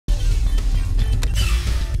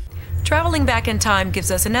Traveling back in time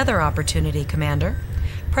gives us another opportunity, Commander.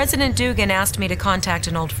 President Dugan asked me to contact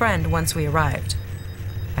an old friend once we arrived.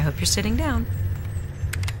 I hope you're sitting down.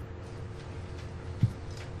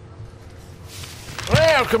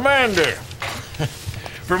 Well, Commander,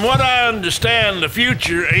 from what I understand, the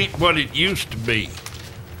future ain't what it used to be.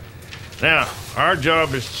 Now, our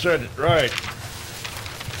job is to set it right.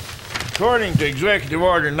 According to Executive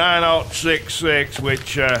Order 9066,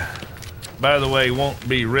 which, by the way, won't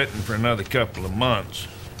be written for another couple of months.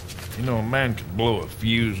 You know, a man could blow a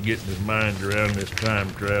fuse getting his mind around this time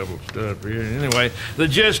travel stuff here. Anyway, the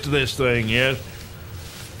gist of this thing is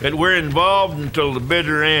that we're involved until the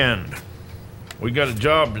bitter end. We got a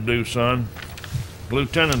job to do, son. The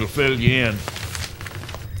lieutenant will fill you in.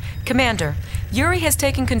 Commander, Yuri has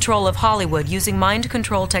taken control of Hollywood using mind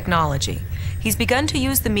control technology. He's begun to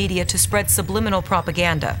use the media to spread subliminal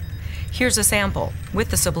propaganda. Here's a sample, with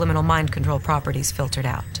the subliminal mind control properties filtered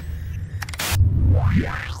out.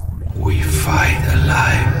 We fight a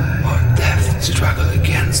life or death struggle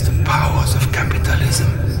against the powers of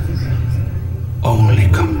capitalism. Only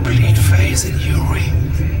complete faith in Yuri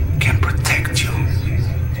can protect you.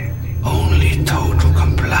 Only total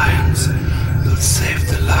compliance will save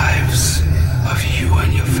the lives of you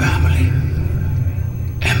and your family.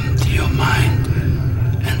 Empty your mind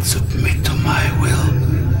and submit to my will.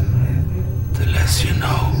 The less you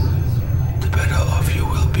know, the better off you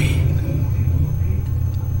will be.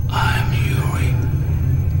 I'm Yuri.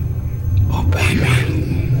 Obey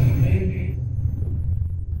me.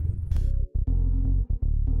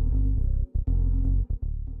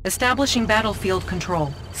 Establishing battlefield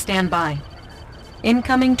control. Stand by.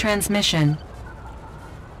 Incoming transmission.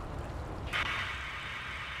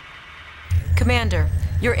 Commander,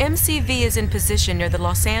 your MCV is in position near the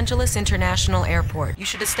Los Angeles International Airport. You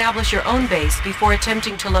should establish your own base before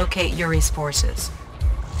attempting to locate Yuri's forces.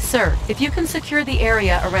 Sir, if you can secure the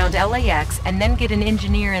area around LAX and then get an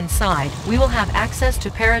engineer inside, we will have access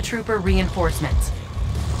to paratrooper reinforcements.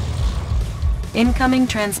 Incoming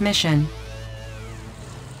transmission.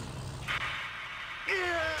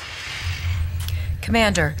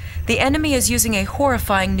 Commander, the enemy is using a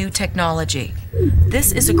horrifying new technology.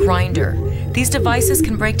 This is a grinder. These devices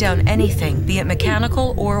can break down anything, be it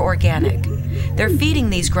mechanical or organic. They're feeding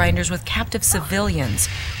these grinders with captive civilians,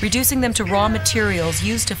 reducing them to raw materials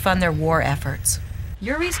used to fund their war efforts.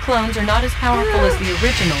 Yuri's clones are not as powerful as the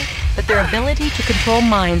original, but their ability to control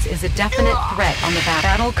minds is a definite threat on the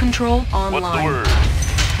battle control online. What's the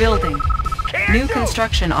word? Building. New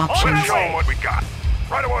construction options. Show 'em what we got.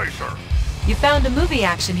 Right away, sir. You found a movie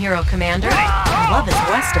action hero, Commander. I love his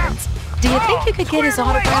westerns. Do you think you could get his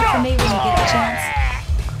autograph for me when you get the chance?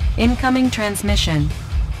 Incoming transmission.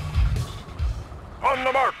 On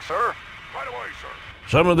the mark, sir. Right away, sir.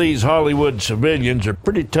 Some of these Hollywood civilians are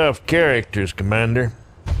pretty tough characters, Commander.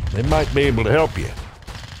 They might be able to help you.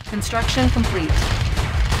 Construction complete.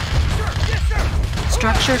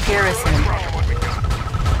 Structure garrison. What we got.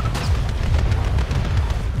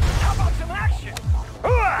 How about some action?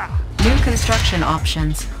 Hooah! New construction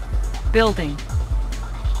options. Building.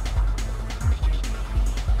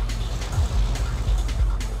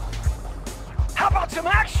 How about some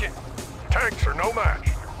action? Tanks are no match.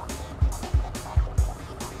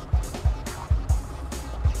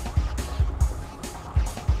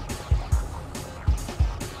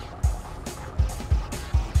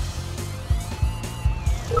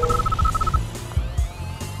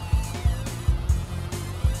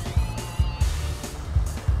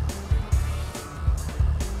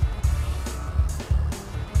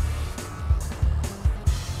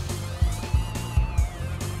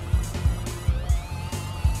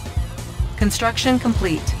 Construction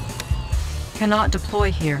complete. Cannot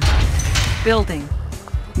deploy here. Building.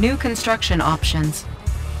 New construction options.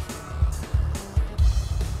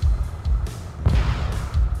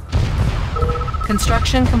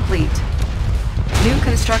 Construction complete. New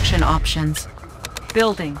construction options.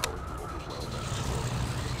 Building.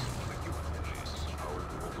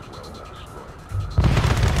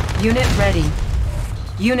 Unit ready.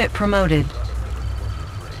 Unit promoted.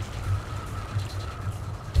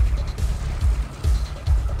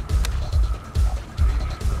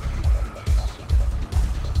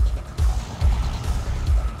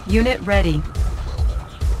 Unit ready.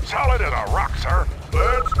 Solid as a rock, sir.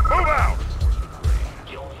 Let's move out.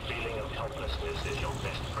 Your feeling of helplessness is your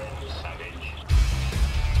best friend, Savage.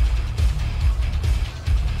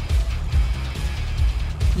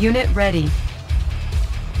 Unit ready.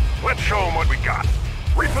 Let's show them what we got.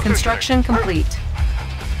 Repositioning. Construction complete.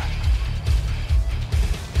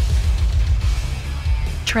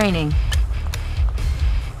 Training.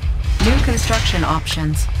 New construction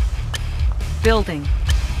options. Building.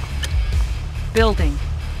 Building.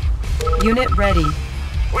 Unit ready.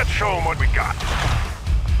 Let's show them what we got.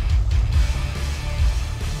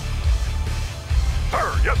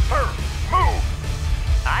 Sir, yes, sir. Move.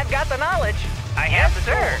 I've got the knowledge. I have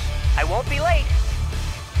the tools. I won't be late.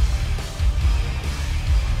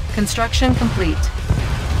 Construction complete.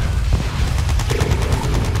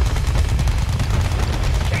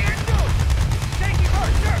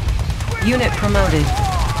 Unit promoted.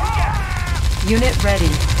 Unit ready.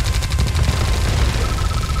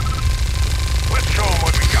 Let's show them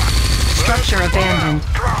what we got. Structure abandoned.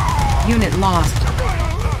 Unit lost.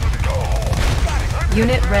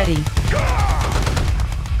 Unit ready.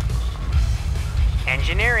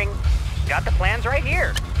 Engineering. Got the plans right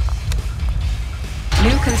here.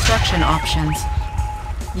 New construction options.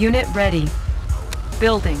 Unit ready.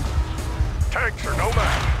 Building. Tanks are no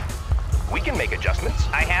match. We can make adjustments.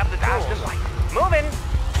 I have the tools. Moving.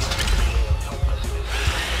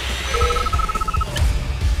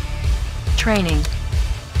 Training.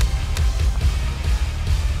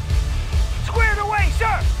 Squared away,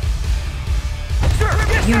 sir. Sir,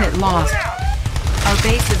 yes, Unit sir. lost. Our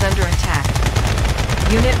base is under attack.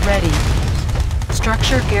 Unit ready.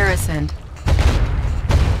 Structure garrisoned.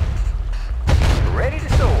 Ready to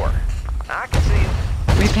soar. I can see him.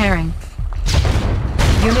 Repairing.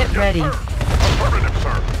 Unit ready. Affirmative,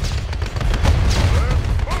 sir.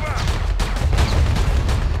 Move out.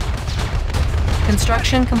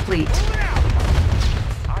 Construction complete.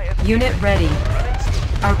 Unit ready.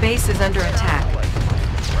 Our base is under attack.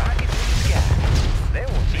 Rocket to the sky. They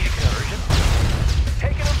won't need a conversion.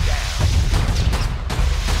 Taking them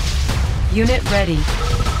down. Unit ready.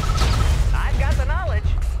 I've got the knowledge.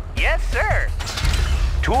 Yes, sir.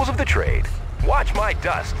 Tools of the trade. Watch my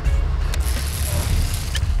dust.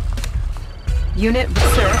 Unit,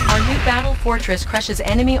 sir, our new battle fortress crushes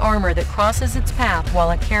enemy armor that crosses its path while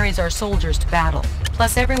it carries our soldiers to battle.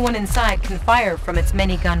 Plus, everyone inside can fire from its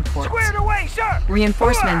many gun ports. Squared away, sir.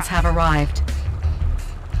 Reinforcements have arrived.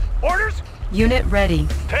 Orders? Unit ready.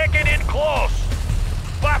 Take it in close.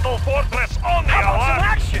 Battle fortress on the How about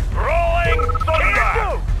alert. some action? Rolling thunder.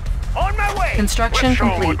 Can do. On my way. Construction Let's show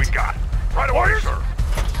 'em what we complete. got. Right away, Orders? sir.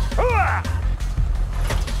 Hooah!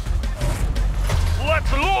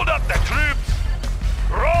 Let's load up the troops.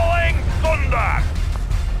 Rolling thunder.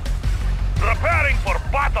 Preparing for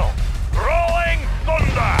battle. Rolling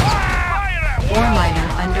thunder. Fire at will. Ore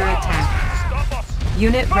miner under attack. Stop us.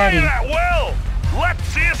 Unit ready. Fire at will. Let's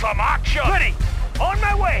see some action. Ready. On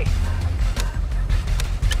my way.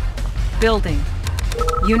 Building.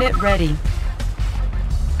 Unit ready.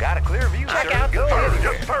 Got a clear view, Check sir. out Go the ahead, view.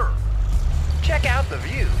 sir. Yes, sir. Check out the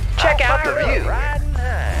view. Check out the view. Riding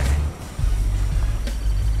high.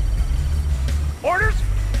 Orders?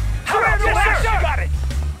 Squared Yes, away, sir. sir. Got it.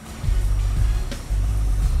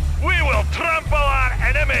 We will trample our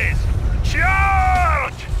enemies.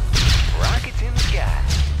 Charge! Rockets in the sky.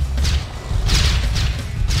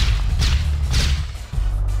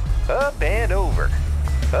 Up and over.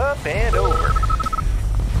 Up and over.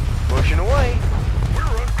 Pushing away.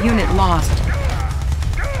 Unit lost.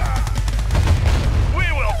 We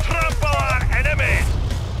will trample our enemies.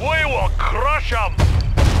 We will crush them.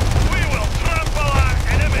 We will trample our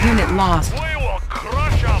enemies. Unit lost. We will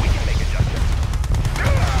crush them. We can make adjustments.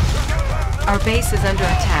 Our base is under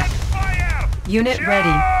attack. Fire! Unit ready.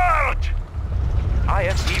 Charge!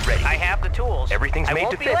 IFV ready. I have the tools. Everything's made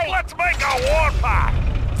to fit. Let's make a warpath.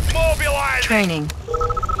 Mobilize. Training.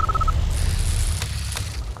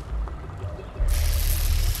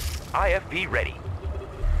 IFV ready.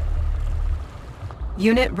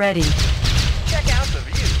 Unit ready. Check out the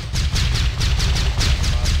view.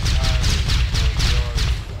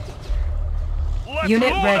 Let's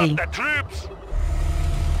Unit load ready. up the troops.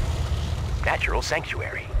 Natural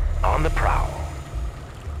sanctuary. On the prowl.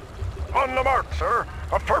 On the mark, sir.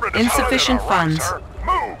 Affirmative. Insufficient Solid in a rock, funds. sir.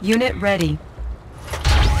 Move. Unit ready.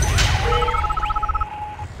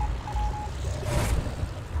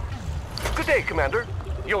 Good day, Commander.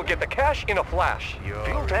 You'll get the cash in a flash.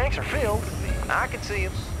 Fuel tanks are filled. I can see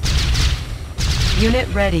them. Unit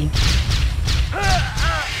ready.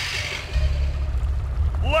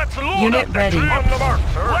 Let's load Unit up the ready. troops. On the mark,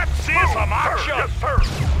 sir. Let's see some action. Yes, sir.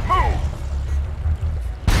 Move.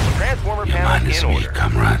 Transformer Your panel mind is in weak, order.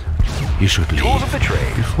 comrade. You should leave Tools of the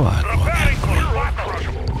trade. before I go Preparing that for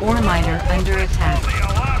way. battle. Ore miner under attack. The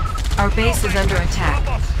alert. Our base is under attack.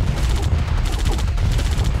 Stop us.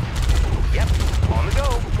 Yep. On the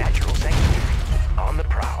go. Natural sanctuary. On the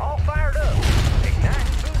prowl. All fired up. Ignite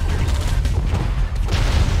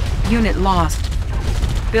boosters. Unit lost.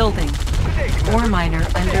 Building. Good day, Commander. Ore miner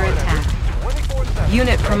under attack. 24/7.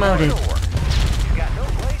 Unit promoted.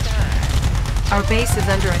 Our base is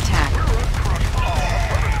under attack.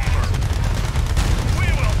 We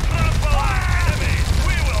will trample our enemies!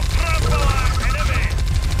 We will trample our enemies!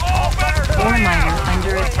 Open Ore fire! miner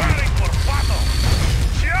under We're attack. ready for battle!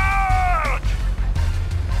 Charge!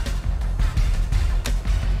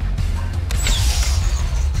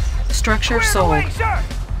 Structure Clear the sold. way, sir!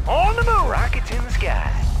 On the move! Rockets in the sky.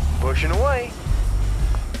 Pushing away.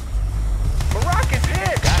 The rocket's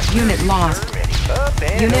hit! Unit lost. Up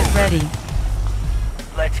and Unit over. ready.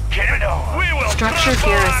 Let's get it on. We will Structure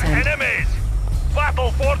trample our garrison. enemies!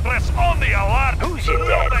 Battle fortress on the alert! Who's your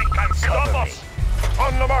daddy? Nothing can stop Cover us!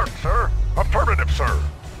 On the mark, sir. Affirmative, sir.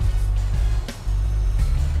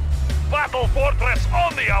 Battle fortress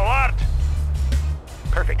on the alert!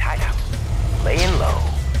 Perfect hideout. Laying low.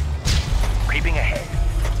 Creeping ahead.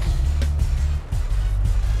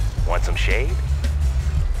 Want some shade?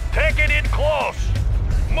 Taking it close!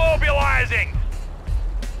 Mobilizing!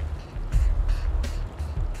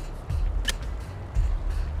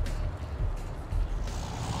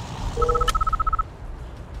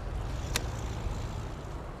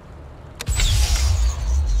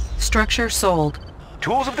 Structure sold.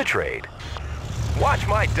 Tools of the trade. Watch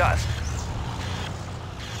my dust.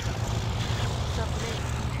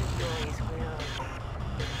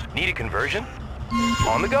 Need a conversion?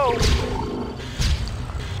 On the go.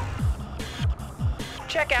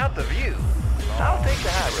 Check out the view. I'll take the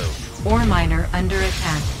high road. Ore miner under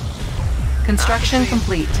attack. Construction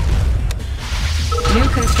complete. New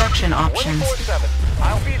construction options. 24/7.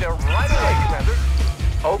 I'll be there right away, Commander.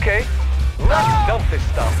 Okay. Let's dump this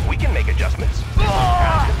stuff. We can make adjustments.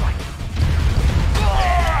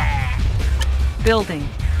 Building.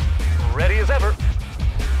 Ready as ever.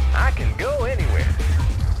 I can go anywhere.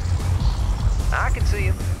 I can see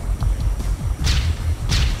him.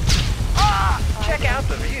 Check out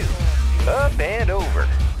the view. Up and over.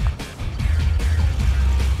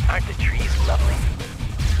 Aren't the trees lovely?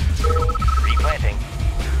 Replanting.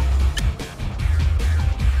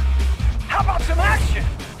 How about some action?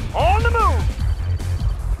 On the move!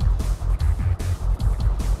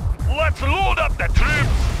 Let's load up the troops!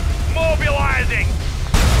 Mobilizing!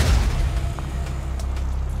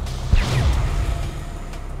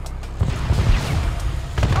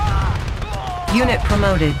 Unit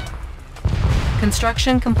promoted.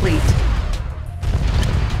 Construction complete.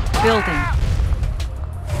 Building.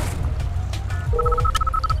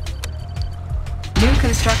 New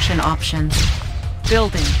construction options.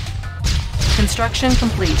 Building. Construction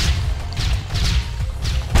complete.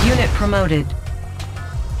 Unit promoted.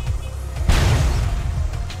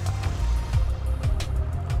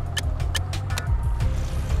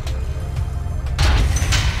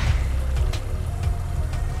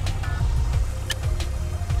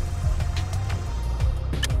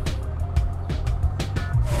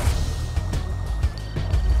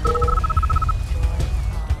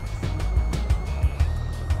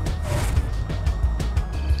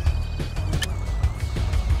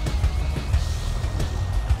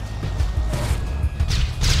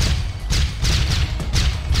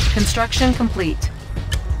 Construction complete.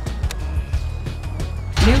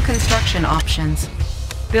 New construction options.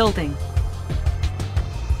 Building.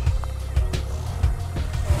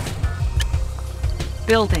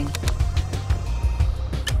 Building.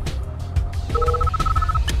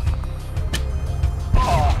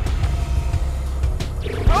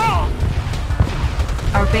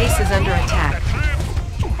 Our base is under attack.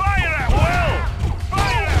 Fire at will!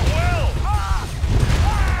 Fire at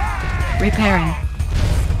will! Repairing.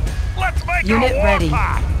 Let's make Unit a war ready.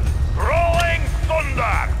 path! Rolling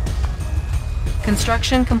thunder!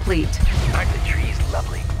 Construction complete. Aren't the trees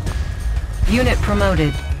lovely? Unit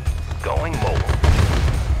promoted. Going mobile.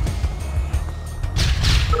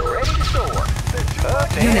 Ready to soar.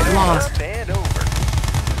 Up and Unit over, lost. Up and over.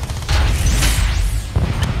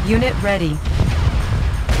 Unit ready.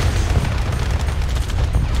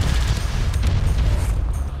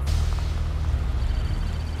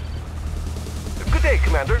 Good day,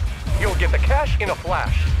 Commander. You'll get the cash in a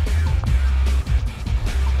flash.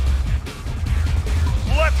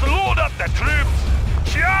 Let's load up the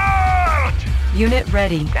troops! Charge! Unit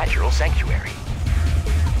ready. Natural sanctuary.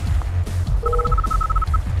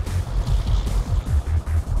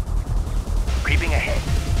 Creeping ahead.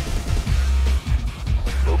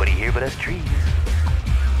 Nobody here but us trees.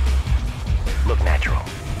 Look natural.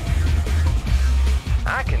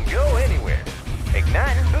 I can go anywhere.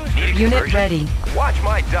 Igniting boost. Need a Unit conversion? ready. Watch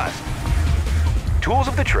my dust. Tools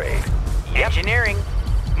of the trade. Engineering.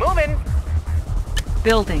 Moving.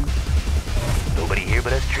 Building. Nobody here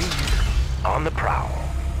but us trees. On the prowl.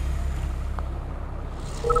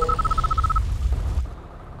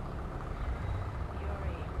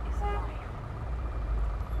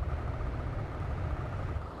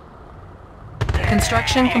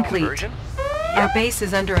 Construction complete. Conversion? Our base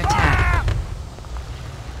is under attack.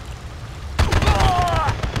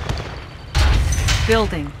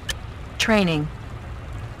 Building. Training.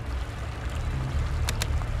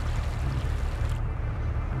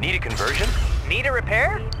 Need a conversion? Need a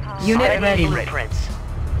repair? Unit ready. Blueprints.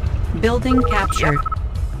 Building captured.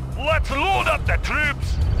 Let's load up the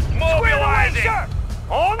troops. Mobilizing.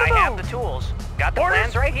 On the I move. have the tools. Got the Orders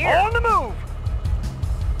plans right here. On the move.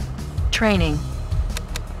 Training.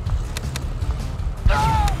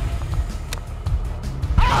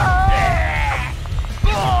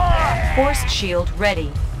 Force shield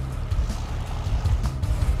ready.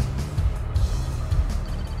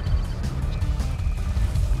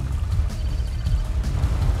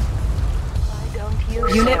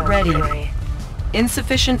 Unit ready.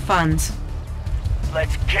 Insufficient funds.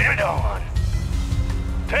 Let's get it on.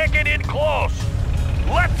 Take it in close.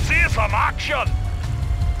 Let's see some action.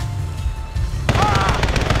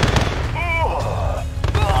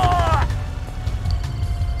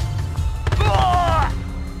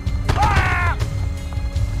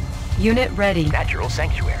 Unit ready. Natural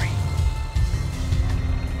sanctuary.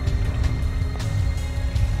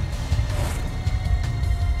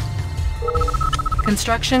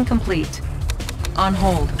 Construction complete. On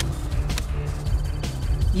hold.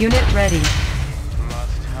 Unit ready.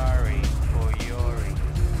 Must hurry for Yuri.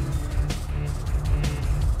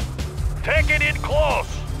 Take it in close.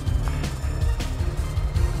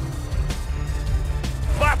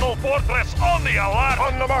 Battle Fortress on the alert.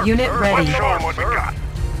 On the mark. Unit ready. Let's show 'em what we got.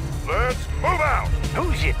 Let's move out.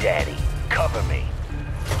 Who's your daddy? Cover me.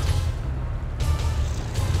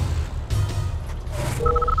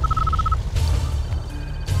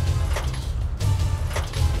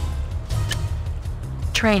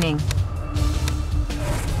 Training.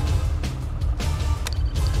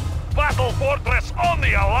 Battle Fortress on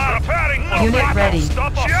the alert. Preparing for Unit battle. ready.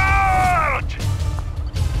 Stop us. Charge!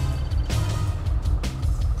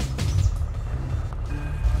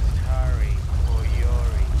 Hurry for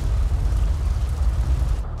Yuri.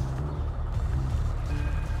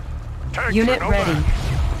 Tanks Unit are no ready. match.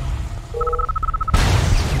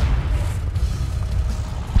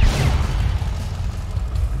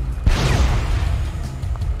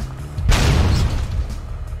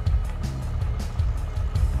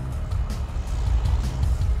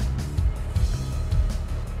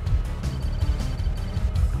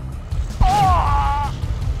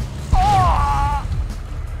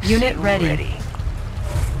 Unit ready.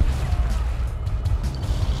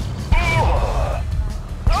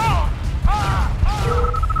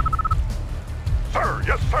 Sir,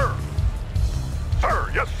 yes, sir.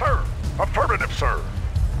 Sir, yes, sir. Affirmative, sir.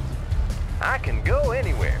 I can go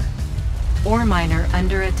anywhere. Ore miner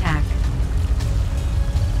under attack.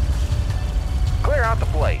 Clear out the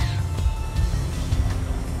place.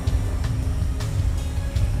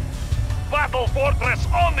 Battle Fortress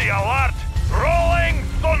on the alert. Rolling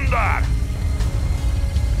thunder.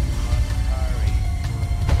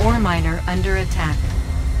 Ore miner under attack.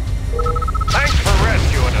 Thanks for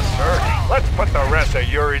rescuing us, sir. Let's put the rest of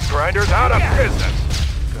Yuri's grinders out of business.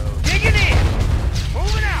 Digging in.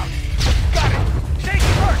 Moving out. Got it.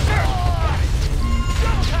 Station first, sir.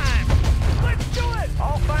 Double time. Let's do it.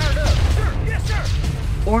 All fired up. Sir, yes, sir.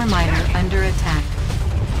 Ore miner under attack.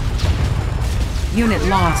 Unit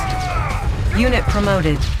lost. Unit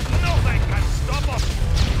promoted. Nothing can stop us.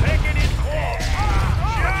 Take it in close.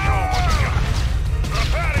 Let's show what we got.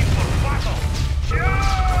 Preparing for battle.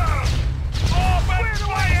 Charge! Open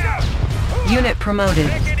fire! Unit promoted.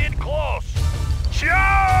 Take it in close.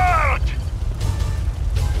 Charge!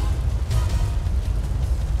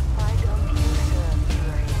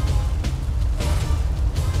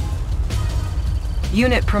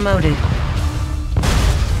 Unit promoted.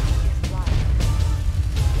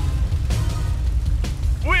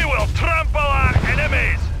 We will trample our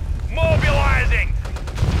enemies. Mobilizing.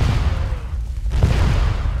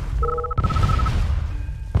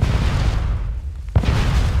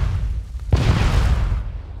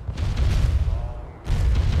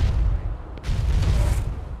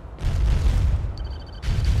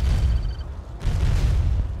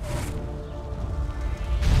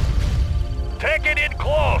 Take it in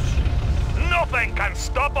close. Nothing can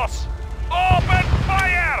stop us. Open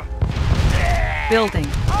fire! Building.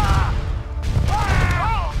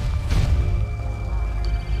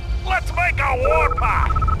 Let's make a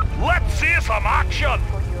warpath. Let's see some action.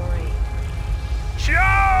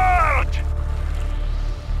 Charge!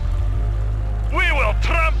 We will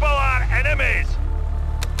trample our enemies.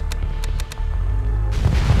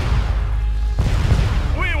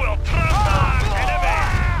 We will trample our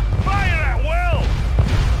enemies. Fire at will.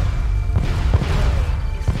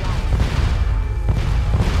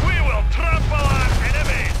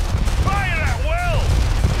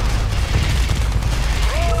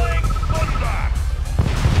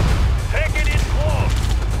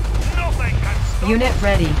 Unit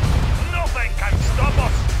ready. Nothing can stop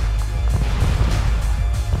us.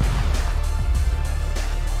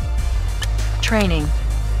 Training.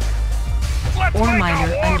 Let's Ore make a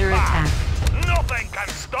miner war under pact. attack. Nothing can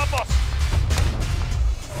stop us.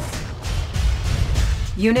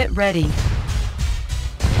 Unit ready.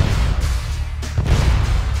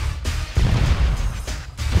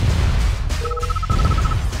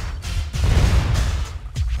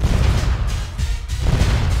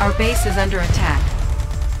 Our base is under attack.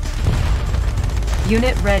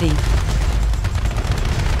 Unit ready.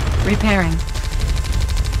 Repairing.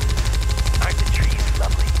 Aren't the trees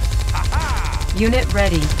lovely? Unit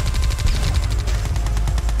ready.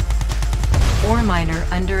 Ore miner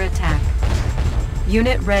under attack.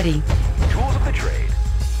 Unit ready. Tools of the trade.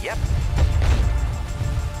 Yep.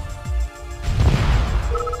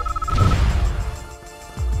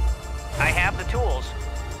 I have the tools.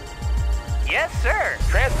 Yes, sir.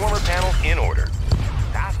 Transformer panels in order.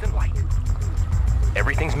 Fast and light.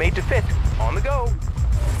 Everything's made to fit. On the go.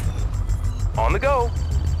 On the go.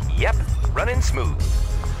 Yep. Running smooth.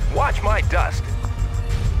 Watch my dust.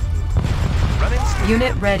 Running smooth.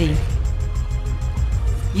 Unit ready.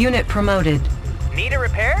 Unit promoted. Need a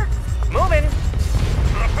repair? Moving.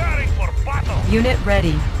 Preparing for battle. Unit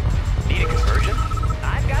ready. Need a conversion?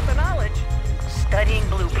 I've got the knowledge. Studying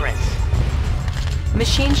blueprints.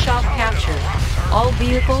 Machine shop captured. All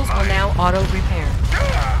vehicles will now auto-repair.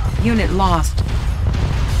 Unit lost.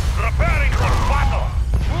 Preparing for battle.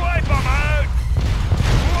 Wipe them out.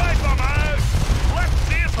 Wipe them out. Let's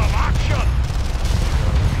see some action.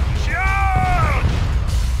 Charge!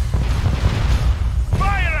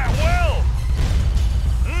 Fire at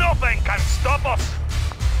will. Nothing can stop us.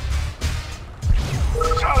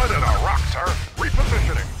 Solid as a rock, sir.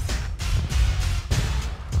 Repositioning.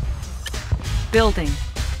 Building.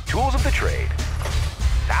 Tools of the trade.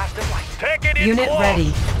 Fast and light. Take it in Unit close.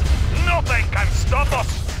 ready. Nothing can stop us.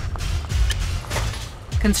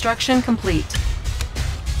 Construction complete.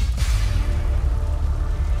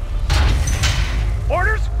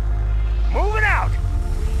 Orders? Moving out.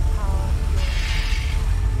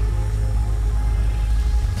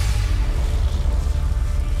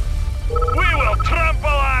 We will trample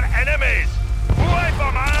on enemies. Wipe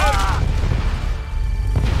them out.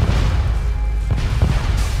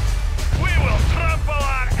 We will trample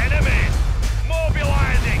on enemies.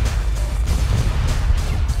 Mobilizing.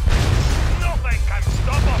 Nothing can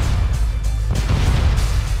stop us.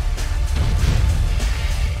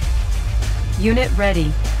 Unit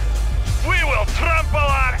ready. We will trample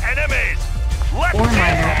on enemies. Let's Ore see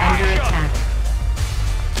miner some under action. attack.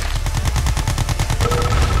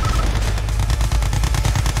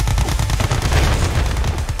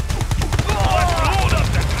 Let's load up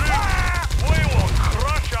the troops. We will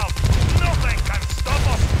crush them. Nothing can stop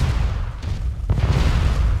us.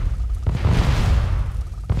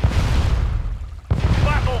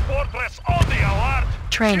 Battle fortress on the alert.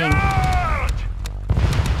 Training. Charge!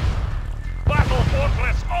 Battle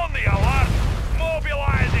fortress on the alert.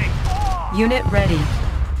 Mobilizing. Unit ready.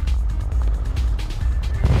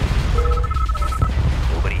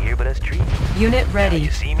 Nobody here but us trees. Unit Now ready.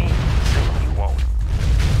 you see me, soon you won't.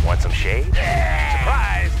 Want some shade?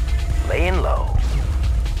 Surprise! Laying low.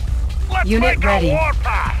 Let's Unit make ready. a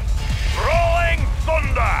warpath. Rolling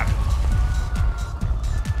thunder.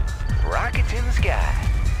 Rockets in the sky.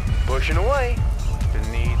 Pushing away. The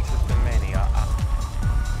needs of the many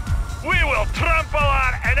We will trample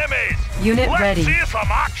on enemies. Unit Let's ready. see some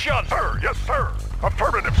action. Sir, yes, sir.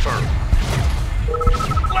 Affirmative, sir.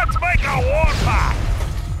 Let's make a warpath.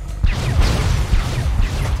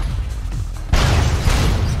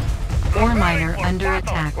 Ore miner For under battle.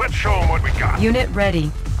 attack. Let's show them what we got. Unit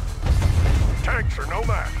ready. Tanks are no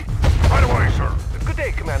match. Right away, sir. Good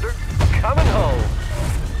day, Commander. Coming home.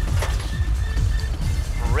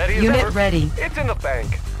 Ready as Unit ever. ready. It's in the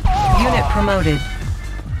bank. Unit promoted.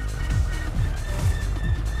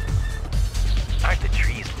 Aren't the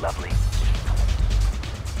trees lovely?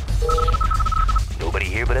 Nobody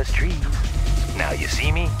here but us trees. Now you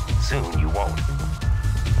see me, soon you won't.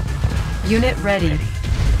 Unit ready.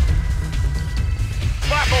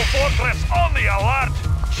 Battle fortress on the alert.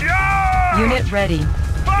 Charge! Unit ready.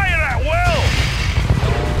 Fire at will.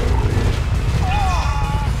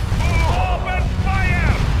 Open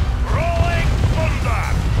fire. Rolling thunder.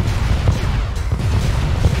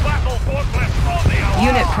 Battle fortress on the alert.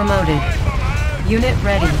 Unit promoted. Unit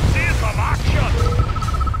ready. Let's see some action.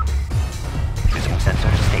 Resume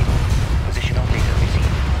sensor stable. Positional data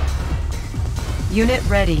received. Unit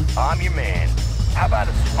ready. I'm your man. How about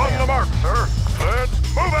a On the swim? mark, sir. Let's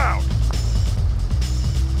move out.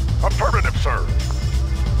 Affirmative, sir.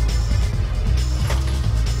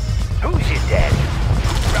 Who's your daddy?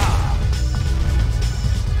 Hoorah!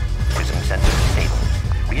 Prism sensor stable.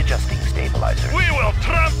 Readjusting stabilizers. We will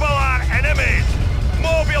trample our enemies!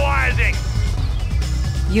 Mobilizing!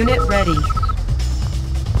 Unit ready.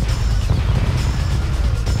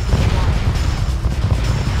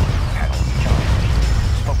 Panels charged.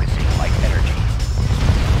 Focusing light energy.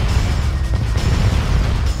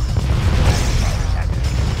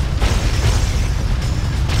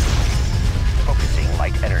 Focusing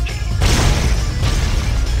light energy.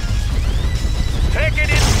 Take it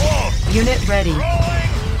in close! Unit ready.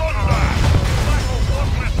 Rolling thunder! Battle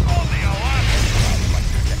fortress on the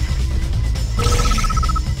alert!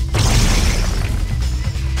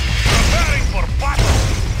 Preparing for battle!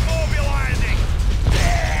 Mobilizing!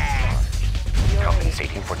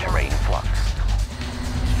 Compensating for terrain flux.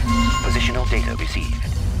 Positional data received.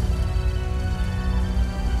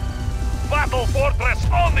 Battle fortress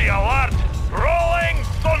on the alert! Rolling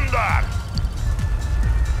thunder!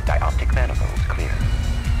 Dioptic manifolds clear.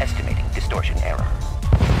 Estimating distortion error.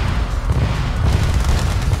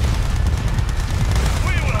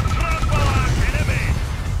 We will trample our enemies!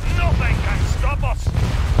 Nothing can stop us!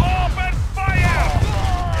 Open fire!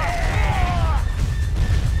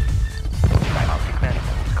 Dioptic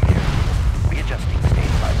manifolds clear. Readjusting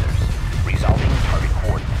stabilizers. Resolving target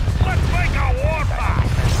coordinates. Let's make a warpath!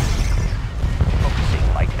 Focusing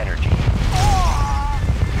light energy.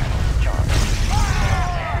 Panels charged.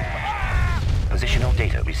 Positional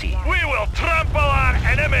data received. We will trample our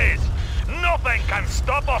enemies! Nothing can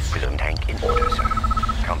stop us! Prism tank in order, sir.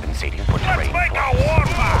 Compensating for Let's terrain make a flux.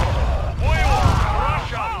 warpath! We will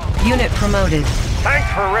crush them! Unit promoted. Thanks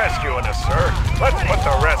for rescuing us, sir. Let's put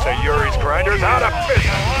the rest of Yuri's grinders out of business.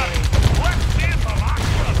 Let's see some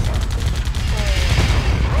action!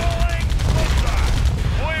 Rolling thunder!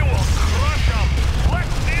 We will crush them!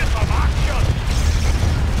 Let's see some action!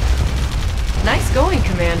 Nice going,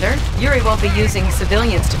 Commander. Yuri won't be using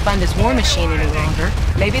civilians to fund his war machine any longer.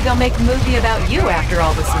 Maybe they'll make a movie about you after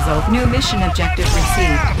all this is over. New mission objective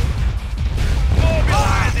received.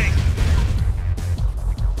 Mobilizing!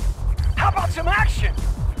 How about some action?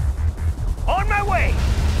 On my way!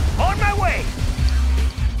 On my way!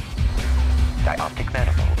 Dioptic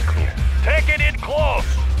manifolds clear. Take it in close!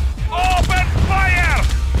 Open fire!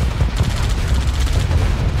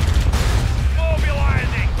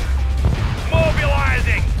 Mobilizing!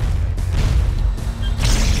 Mobilizing!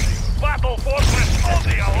 Battle fortress on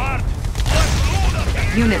the alert! Let's load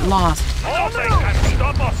them! Unit lost. Nothing can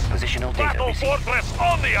stop us! Positional data Battle received. fortress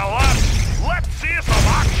on the alert! Let's see some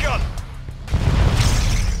action!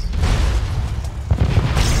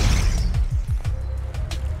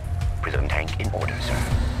 Prism tank in order, sir.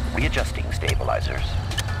 Readjusting stabilizers.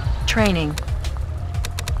 Training.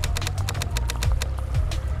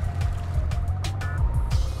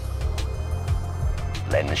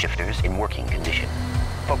 Lens shifters in working condition.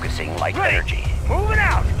 Focusing light Ready. energy. Moving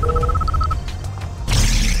out!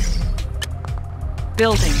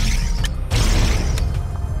 Building.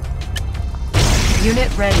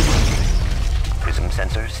 Unit ready. Prism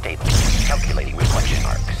sensor stable. Calculating reflection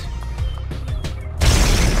arcs.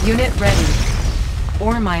 Unit ready.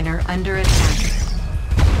 Ore miner under attack.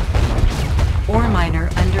 Ore miner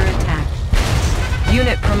under attack.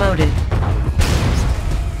 Unit promoted.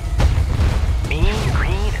 Mean,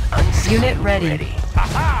 green, and unseen. Unit ready.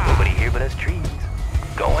 Ha-ha! Nobody here but us trees.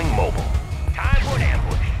 Going mobile. Time for an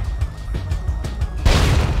ambush.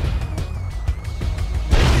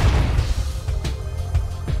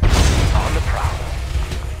 On the prowl.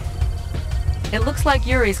 It looks like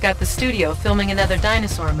Yuri's got the studio filming another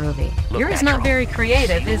dinosaur movie. Look Yuri's natural. not very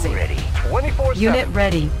creative, is he? Ready. 24/7. Unit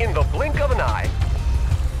ready. In the blink of an eye.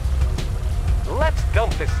 Let's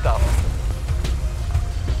dump this stuff.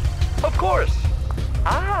 Of course.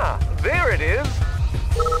 Ah, there it is.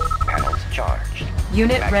 Panels charged.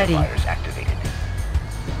 Unit ready. Magnifiers activated.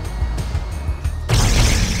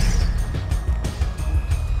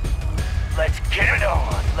 Let's get it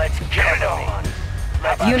on. Let's get it on.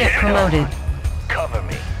 Let's Unit get it promoted. on. Cover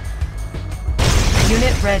me.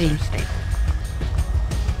 Unit ready. Stable.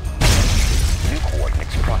 New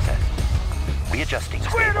coordinates processed. Readjusting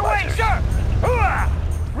Squared away, stabilizers. sir. Hooah!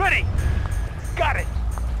 Ready. Got it.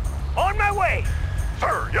 On my way.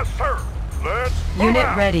 Sir, yes, sir. Let's move Unit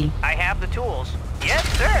out. ready. I have the tools. Yes,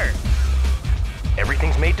 sir.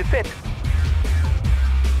 Everything's made to fit.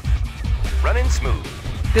 Running smooth.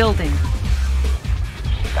 Building.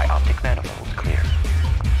 Dioptic manifolds clear.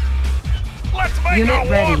 Let's make Unit a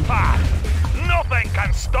ready. warpath! Nothing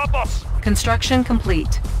can stop us! Construction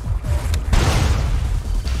complete.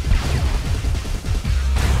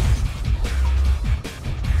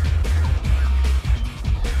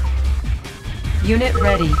 Unit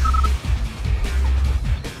ready.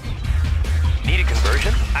 Need a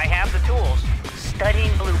conversion? I have the tools.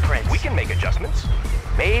 Studying blueprints. We can make adjustments.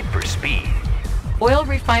 Made for speed. Oil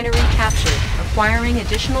refinery captured. Acquiring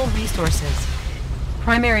additional resources.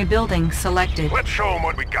 Primary building selected. Let's show them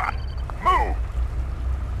what we got. Move!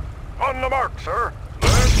 On the mark, sir.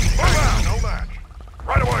 Let's move out. No match.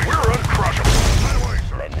 Right away. We're uncrushable. Right away,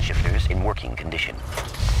 sir. Lens shifters in working condition.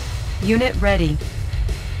 Unit ready.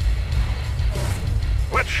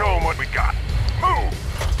 Let's show them what we got. Move!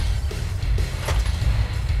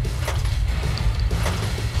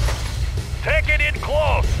 Take it in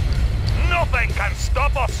close. Nothing can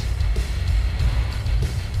stop us.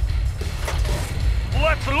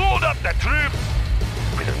 Let's load up the troops.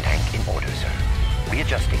 Prism tank in order, sir.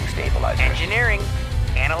 Readjusting stabilizers. Engineering.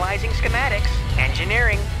 Analyzing schematics.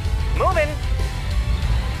 Engineering. Moving.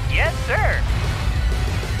 Yes, sir.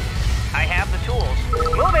 I have the tools.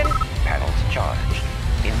 Moving. Panels charged.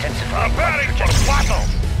 Intensifying light Preparing for trajectory. battle.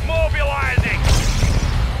 Mobilizing.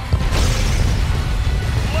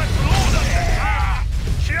 Let's load up the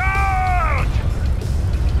charge.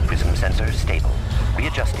 Prism sensor stable.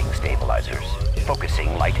 Readjusting stabilizers.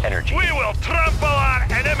 Focusing light energy. We will trample our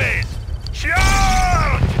enemies.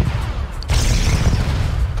 Charge!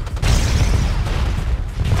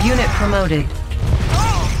 Unit promoted.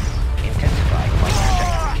 Intensifying light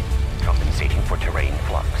trajectory. Compensating for terrain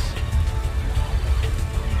flux.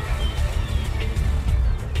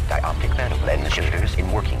 Dioptic panel lens shifters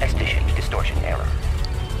in working condition. Distortion error.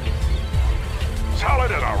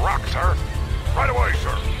 Solid as a rock, sir. Right away,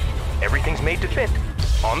 sir. Everything's made to fit.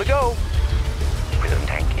 On the go. Prism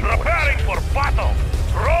tank in order, Preparing sir. for battle.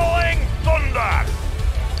 Rolling thunder.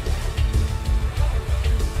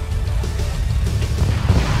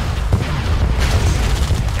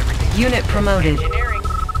 Unit promoted. Engineering.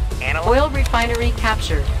 Oil refinery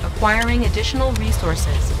captured. Acquiring additional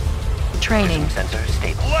resources. Training. Prism sensor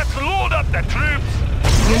stable. Let's load up the troops.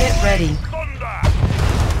 Unit ready. Thunder.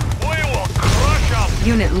 We will crush them.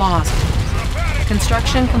 Unit lost. Preparing.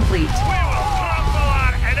 Construction complete. We will trample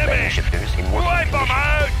our Lens enemies. shifters in working Wipe them condition.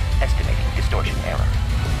 out. Estimating distortion error.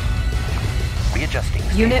 Readjusting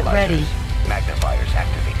Unit stabilizers. ready. Magnifiers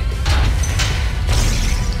activated.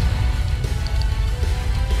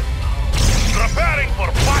 Preparing for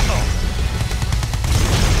battle.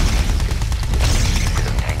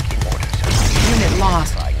 Prism tank in order, sir. Unit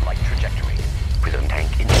lost. Intensifying light trajectory. Prism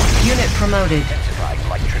tank in order. Unit promoted. Intensifying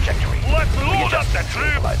light trajectory. Let's load up the Readjusting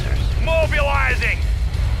troops. stabilizers. Mobilizing.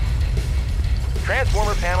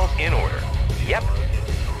 Transformer panels in order. Yep.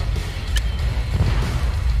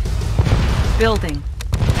 Building.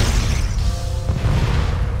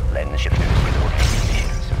 Lens shifters in working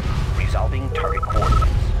conditions. Resolving target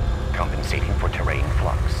coordinates. Compensating for terrain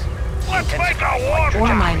flux. Let's make a Intensifying war. light Ore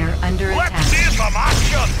trajectory. miner under Let's attack. see some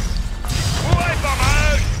action. Wipe them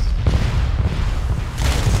out.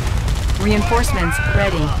 Reinforcements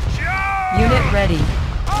ready. Charge. Unit ready.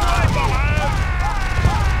 Wipe them out.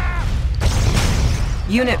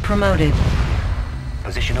 Unit promoted.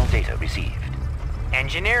 Positional data received.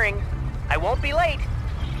 Engineering. I won't be late.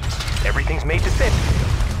 Everything's made to fit.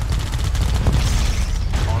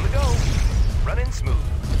 On the go. Running smooth.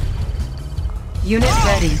 Unit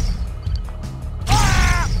ready.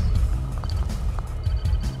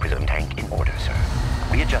 Prism tank in order, sir.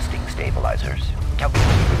 Readjusting stabilizers.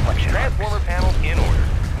 Calculating reflection. Transformer panels in order.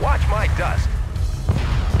 Watch my dust.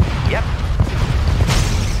 Yep.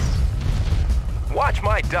 Watch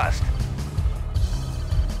my dust.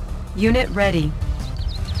 Unit ready.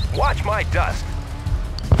 Watch my dust.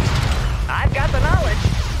 I've got the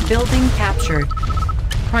knowledge. Building captured.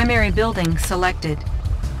 Primary building selected.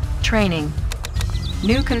 Training.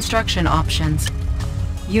 New construction options.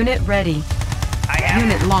 Unit ready. I have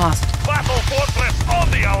Unit lost. Battle fortress on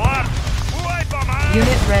the alert. Wipe them out.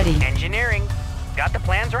 Unit ready. engineering. Got the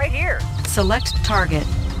plans right here. Select target.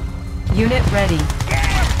 Unit ready.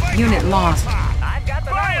 Unit lost. I've got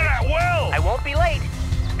the Fire at knowledge. will. I won't be late.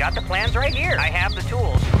 Got the plans right here. I have the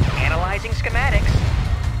tools. Analyzing schematics.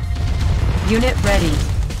 Unit ready.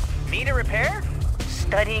 Need a repair?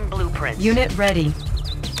 Studying blueprints. Unit ready.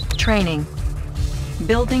 Training.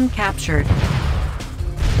 Building captured.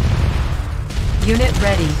 Unit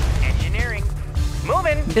ready. Engineering.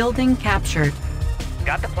 Moving. Building captured.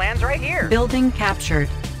 Got the plans right here. Building captured.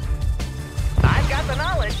 I've got the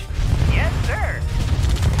knowledge. Yes, sir.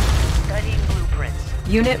 Studying blueprints.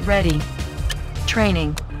 Unit ready.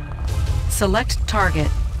 Training. Select target.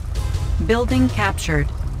 Building captured.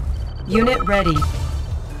 Unit ready.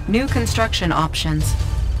 New construction options.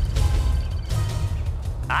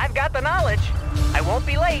 I've got the knowledge. I won't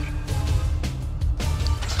be late.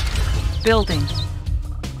 Building.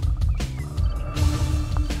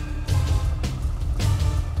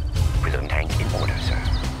 Prism tank in order, sir.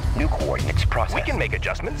 New coordinates processed. We can make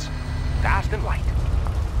adjustments. Fast and light.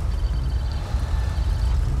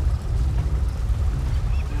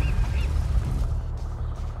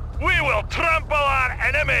 We will trample our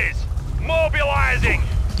enemies! Mobilizing!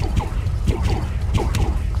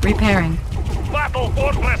 Repairing. Battle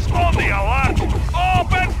fortress on the alert!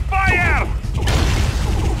 Open fire!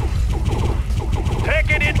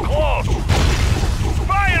 Take it in close!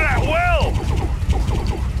 Fire at will!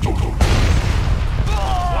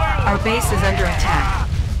 Our base is under attack.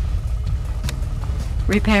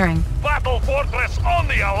 Repairing. Battle fortress on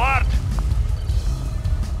the alert!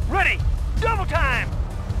 Ready! Double time!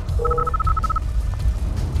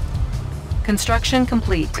 Construction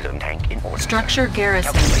complete. Prism tank in order. Structure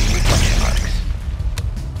garrison. Calculate reflection arcs.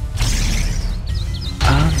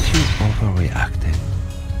 Aren't you overreacting?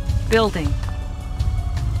 Building.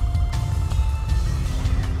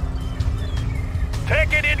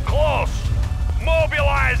 Take it in close!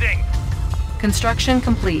 Mobilizing! Construction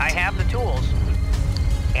complete. I have the tools.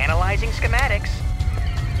 Analyzing schematics.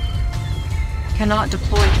 Cannot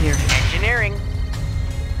deploy here. Engineering.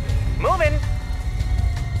 Moving.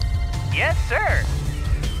 Yes, sir.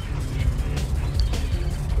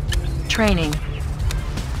 Training.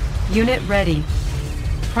 Unit ready.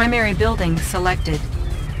 Primary building selected.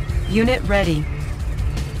 Unit ready.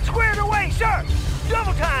 Squared away, sir.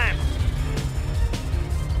 Double time.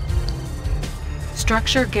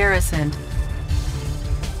 Structure garrisoned.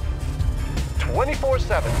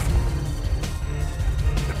 24/7.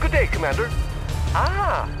 Good day, Commander.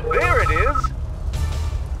 Ah, there it is.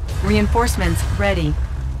 Reinforcements ready.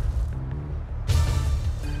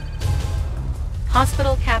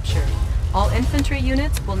 Hospital captured. All infantry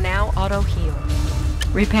units will now auto-heal.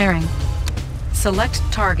 Repairing. Select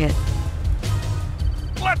target.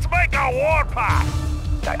 Let's make a warpath!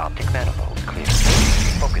 Dioptic manifold clear.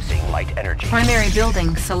 Focusing light energy. Primary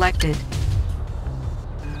building selected.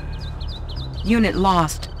 Unit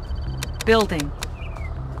lost. Building.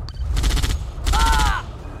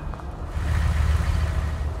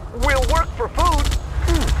 We'll work for food.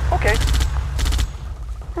 Okay.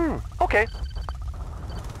 Okay.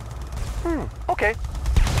 Okay.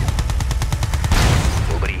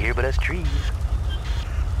 Nobody here but us trees.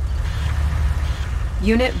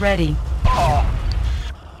 Unit ready.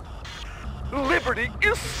 Liberty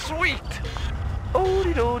is sweet.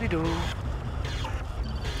 Oh-de-do-de-do.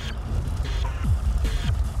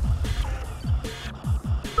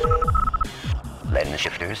 Lens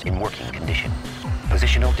shifters in working condition.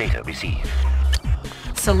 Positional data received.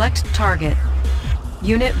 Select target.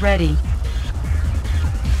 Unit ready.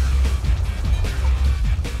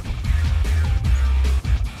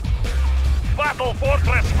 Battle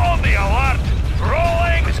fortress on the alert!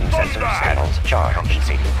 Rolling Prism sensors thunder! panels charged,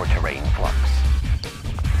 compensating for terrain flux.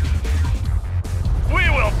 We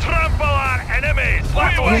will trample our enemies!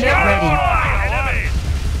 We will Unit trample ready. our enemies!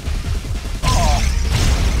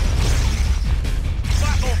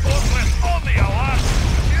 Battle fortress on the alert!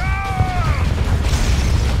 Yeah!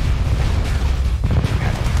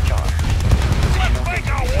 Charged. Let's Positional make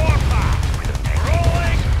data a received. warpath! Prism tank.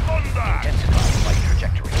 Rolling thunder! Intensify light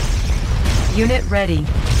trajectory. Unit ready.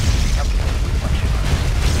 Calculate reflection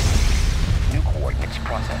arcs. New coordinates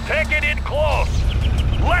processed. Take it in close!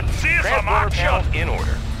 Let's see some Transformer action! panels in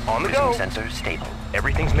order. On the go. Prism sensors stable.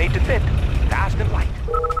 Everything's made to fit. Fast and light.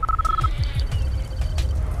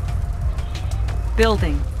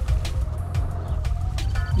 Building.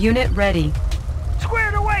 Unit ready.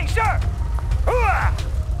 Squared away, sir. Hooah!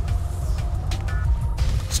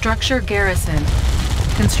 Structure garrison.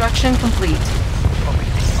 Construction complete.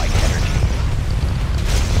 Focusing light energy.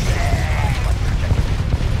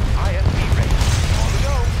 ISP ready. On the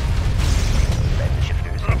go. Lens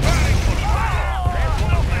shifters. Preparing for battle!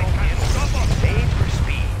 Nothing can stop us! Made for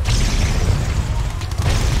speed.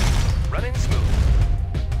 Running smooth.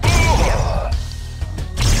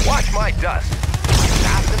 Watch my dust.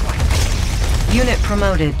 Fast and light. Unit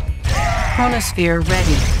promoted. Chronosphere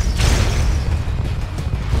ready.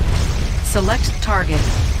 Select target.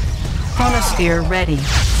 Chronosphere ready.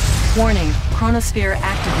 Warning, chronosphere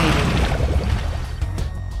activated.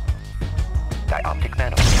 Dioptic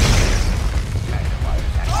manifold.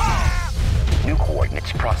 New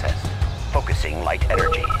coordinates processed. Focusing light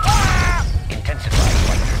energy. Intensifying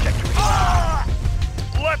light trajectory.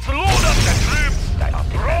 Let's load up the troops!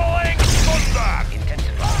 Dioptic Rolling thunder!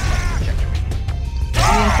 intensifying light trajectory.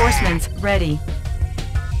 Reinforcements ready.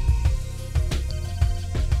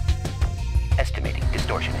 Estimating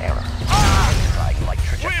distortion error. Intensifying light We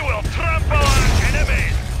trajectory. will trample our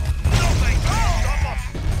enemies! Nothing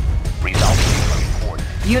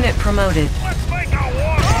Unit promoted. Let's make a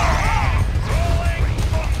war! Rolling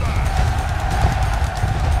thunder!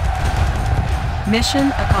 Mission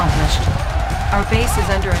accomplished. Our base is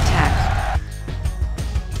under attack.